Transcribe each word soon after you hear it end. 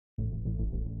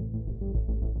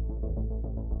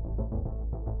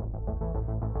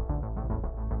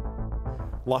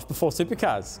Life before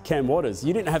supercars, Cam Waters.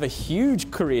 You didn't have a huge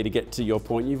career to get to your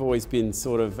point. You've always been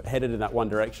sort of headed in that one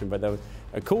direction, but there was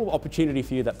a cool opportunity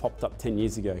for you that popped up 10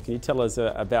 years ago. Can you tell us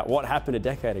about what happened a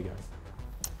decade ago?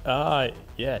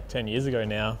 Yeah, 10 years ago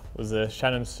now. It was the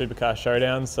Shannons Supercar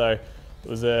Showdown, so it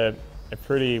was a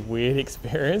pretty weird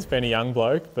experience being a young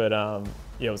bloke, but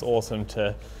yeah, it was awesome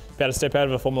to be able to step out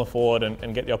of a Formula Ford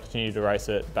and get the opportunity to race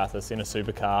at Bathurst in a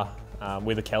supercar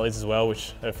with the Kellys as well,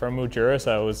 which are from Mildura,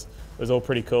 so it was all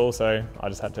pretty cool. So I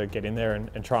just had to get in there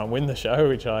and try and win the show,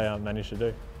 which I managed to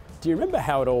do. Do you remember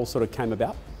how it all sort of came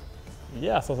about?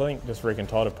 Yeah, so I think just Rick and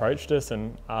Todd approached us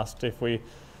and asked if we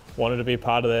wanted to be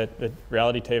part of the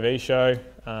reality TV show.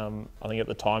 I think at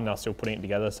the time they were still putting it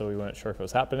together, so we weren't sure if it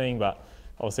was happening, but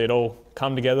obviously it all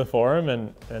come together for them,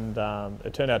 and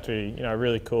it turned out to be a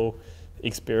really cool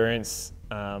experience.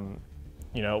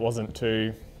 It wasn't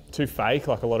too fake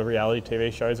like a lot of reality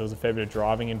TV shows. There was a fair bit of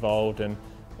driving involved and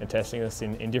testing us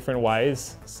in different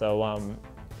ways. So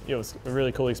it was a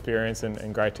really cool experience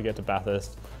and great to get to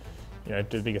Bathurst. Do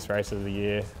the biggest race of the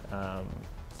year.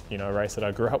 A race that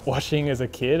I grew up watching as a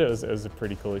kid. It was a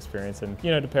pretty cool experience, and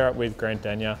to pair up with Grant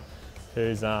Denyer,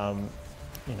 who's a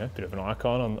bit of an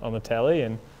icon on the telly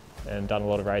and done a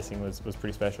lot of racing, was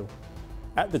pretty special.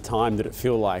 At the time, did it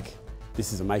feel like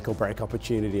this is a make or break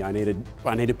opportunity? I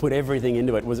need to put everything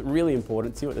into it. Was it really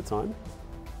important to you at the time?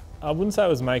 I wouldn't say it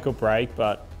was make or break,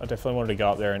 but I definitely wanted to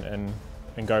go up there and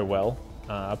go well.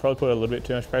 I probably put a little bit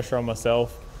too much pressure on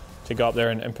myself to go up there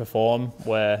and perform,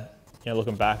 where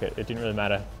looking back, it didn't really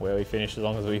matter where we finished as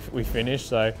long as we finished.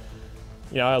 So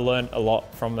I learned a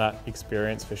lot from that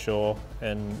experience for sure,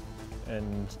 and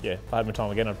yeah, if I had my time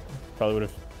again, I probably would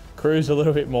have cruised a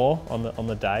little bit more on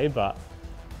the day, but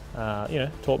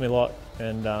taught me a lot,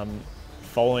 and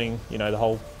following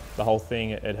the whole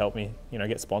thing, it helped me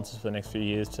get sponsors for the next few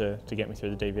years to get me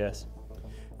through the DVS.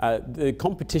 The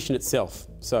competition itself,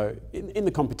 so in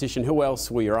the competition, who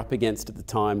else were you up against at the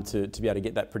time to be able to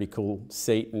get that pretty cool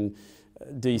seat, and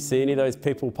do you see any of those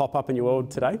people pop up in your world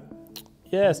today?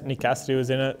 Yes, Nick Cassidy was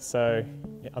in it, so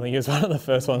I think he was one of the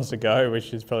first ones to go,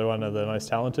 which is probably one of the most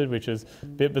talented, which is a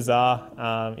bit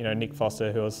bizarre. Nick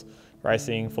Foster, who was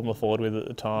racing Formula Ford with at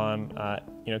the time, a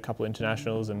couple of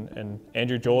internationals, and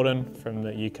Andrew Jordan from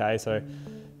the UK, so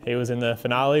he was in the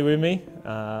finale with me.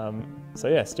 So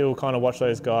yeah, still kind of watch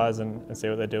those guys and see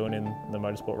what they're doing in the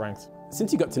motorsport ranks.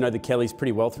 Since you got to know the Kellys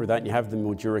pretty well through that, and you have the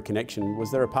Mildura connection,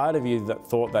 was there a part of you that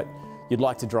thought that you'd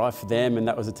like to drive for them, and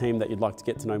that was a team that you'd like to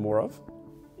get to know more of?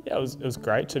 Yeah, it was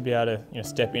great to be able to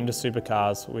step into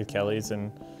supercars with Kellys,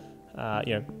 and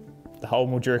the whole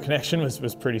Mildura connection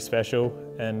was pretty special.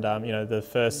 And the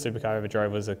first supercar I ever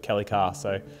drove was a Kelly car,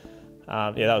 so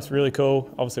yeah, that was really cool.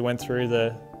 Obviously went through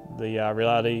the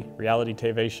reality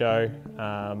TV show,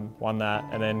 won that,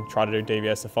 and then tried to do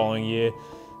DVS the following year,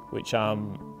 which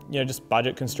just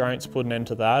budget constraints put an end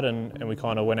to that, and we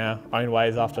kind of went our own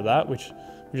ways after that, which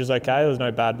is okay. There was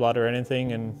no bad blood or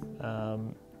anything,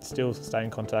 and still stay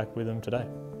in contact with them today.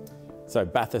 So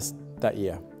Bathurst that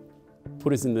year,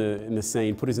 put us in the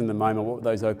scene, put us in the moment. What were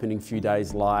those opening few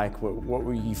days like? What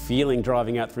were you feeling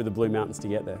driving out through the Blue Mountains to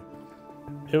get there?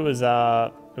 It was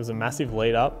a massive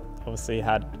lead up. Obviously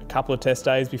had a couple of test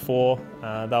days before.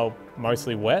 They were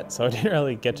mostly wet, so I didn't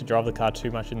really get to drive the car too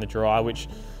much in the dry, which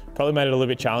probably made it a little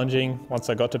bit challenging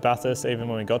once I got to Bathurst. Even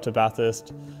when we got to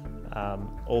Bathurst,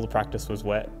 all the practice was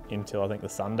wet until I think the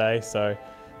Sunday, so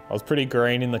I was pretty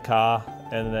green in the car,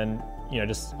 and then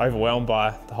just overwhelmed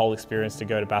by the whole experience to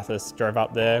go to Bathurst. Drove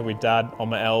up there with Dad on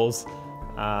my L's.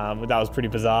 That was pretty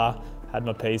bizarre. Had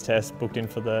my P's test booked in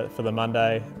for the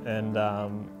Monday, and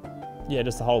yeah,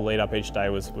 just the whole lead up each day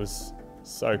was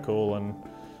so cool, and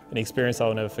an experience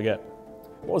I'll never forget.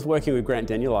 What was working with Grant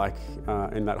Denyer like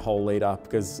in that whole lead up?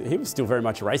 Because he was still very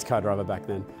much a race car driver back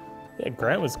then. Yeah,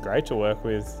 Grant was great to work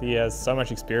with. He has so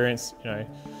much experience,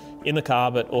 in the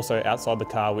car, but also outside the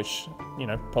car, which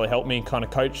probably helped me kind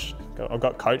of coach. I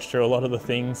got coached through a lot of the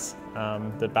things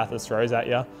that Bathurst throws at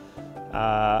you.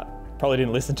 Probably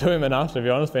didn't listen to him enough, to be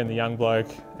honest, being the young bloke,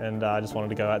 and I just wanted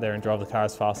to go out there and drive the car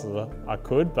as fast as I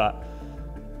could. But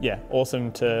yeah,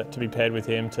 awesome to be paired with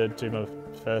him to do my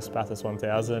first Bathurst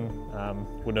 1000.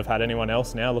 Wouldn't have had anyone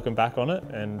else now looking back on it,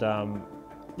 and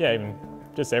yeah, even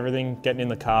just everything, getting in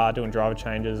the car, doing driver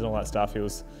changes and all that stuff, he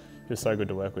was so good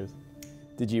to work with.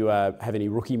 Did you have any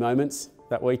rookie moments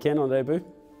that weekend on debut?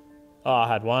 Oh, I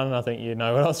had one. I think you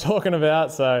know what I was talking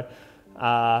about. So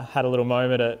had a little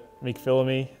moment at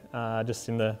McPhillamy, just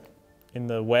in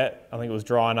the wet. I think it was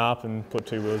drying up, and put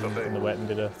two wheels in the wet and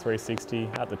did a 360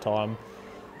 at the time.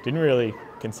 Didn't really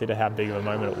consider how big of a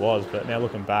moment it was, but now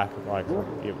looking back, like,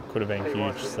 it could have been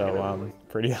huge. So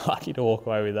pretty lucky to walk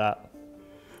away with that.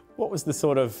 What was the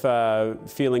sort of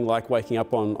feeling like waking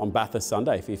up on Bathurst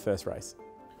Sunday for your first race?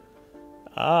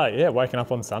 Yeah, waking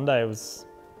up on Sunday was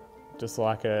just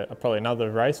like probably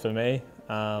another race for me.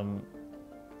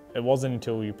 It wasn't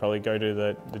until you probably go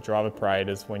to the driver parade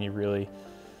is when you really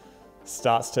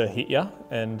starts to hit you,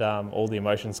 and all the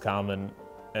emotions come, and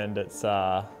it's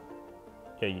I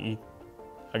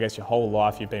guess your whole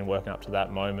life you've been working up to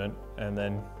that moment, and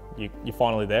then you're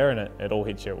finally there, and it all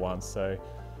hits you at once. So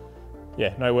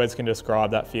yeah, no words can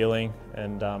describe that feeling,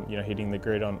 and you know, hitting the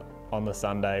grid on the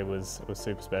Sunday was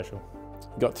super special.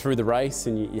 You got through the race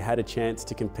and you had a chance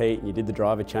to compete, and you did the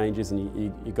driver changes, and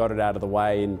you got it out of the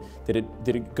way. And did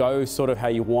it go sort of how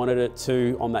you wanted it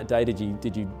to on that day? Did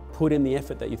you put in the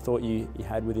effort that you thought you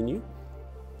had within you?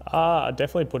 I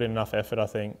definitely put in enough effort, I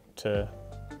think, to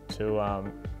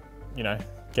you know,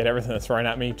 get everything that's thrown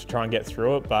at me to try and get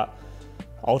through it. But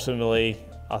ultimately,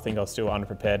 I think I was still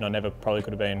underprepared, and I never probably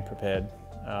could have been prepared.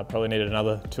 Probably needed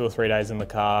another 2 or 3 days in the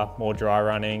car, more dry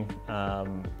running.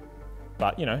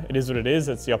 But you know, it is what it is.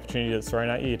 It's the opportunity that's thrown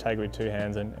at you. You take it with 2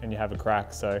 hands and you have a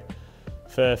crack. So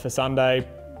for Sunday,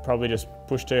 probably just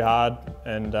pushed too hard,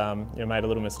 and you know, made a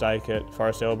little mistake at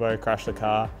Forest Elbow, crashed the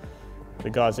car. The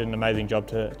guys did an amazing job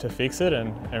to fix it,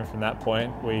 and from that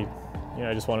point, we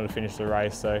just wanted to finish the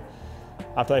race. So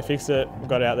after they fixed it, we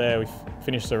got out there, we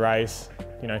finished the race,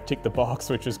 ticked the box,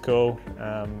 which was cool.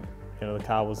 The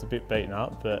car was a bit beaten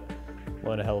up, but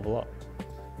learned a hell of a lot.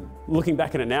 Looking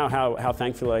back at it now, how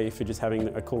thankful are you for just having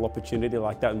a cool opportunity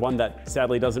like that, and one that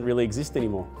sadly doesn't really exist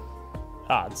anymore?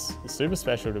 It's super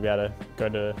special to be able to go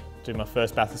to do my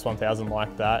first Bathurst 1000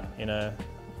 like that in a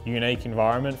unique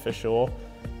environment, for sure.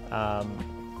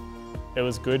 It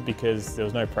was good because there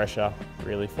was no pressure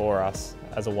really for us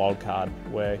as a wild card,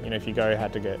 where if you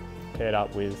had to get paired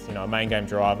up with a main game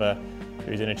driver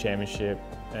who's in a championship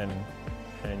and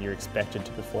you're expected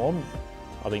to perform.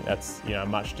 I think that's a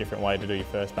much different way to do your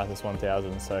first Bathurst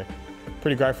 1000. So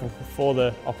pretty grateful for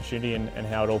the opportunity and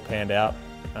how it all panned out.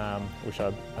 Wish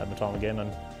I had my time again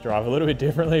and drive a little bit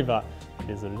differently, but it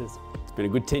is what it is. It's been a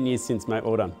good 10 years since, mate.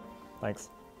 Well done. Thanks.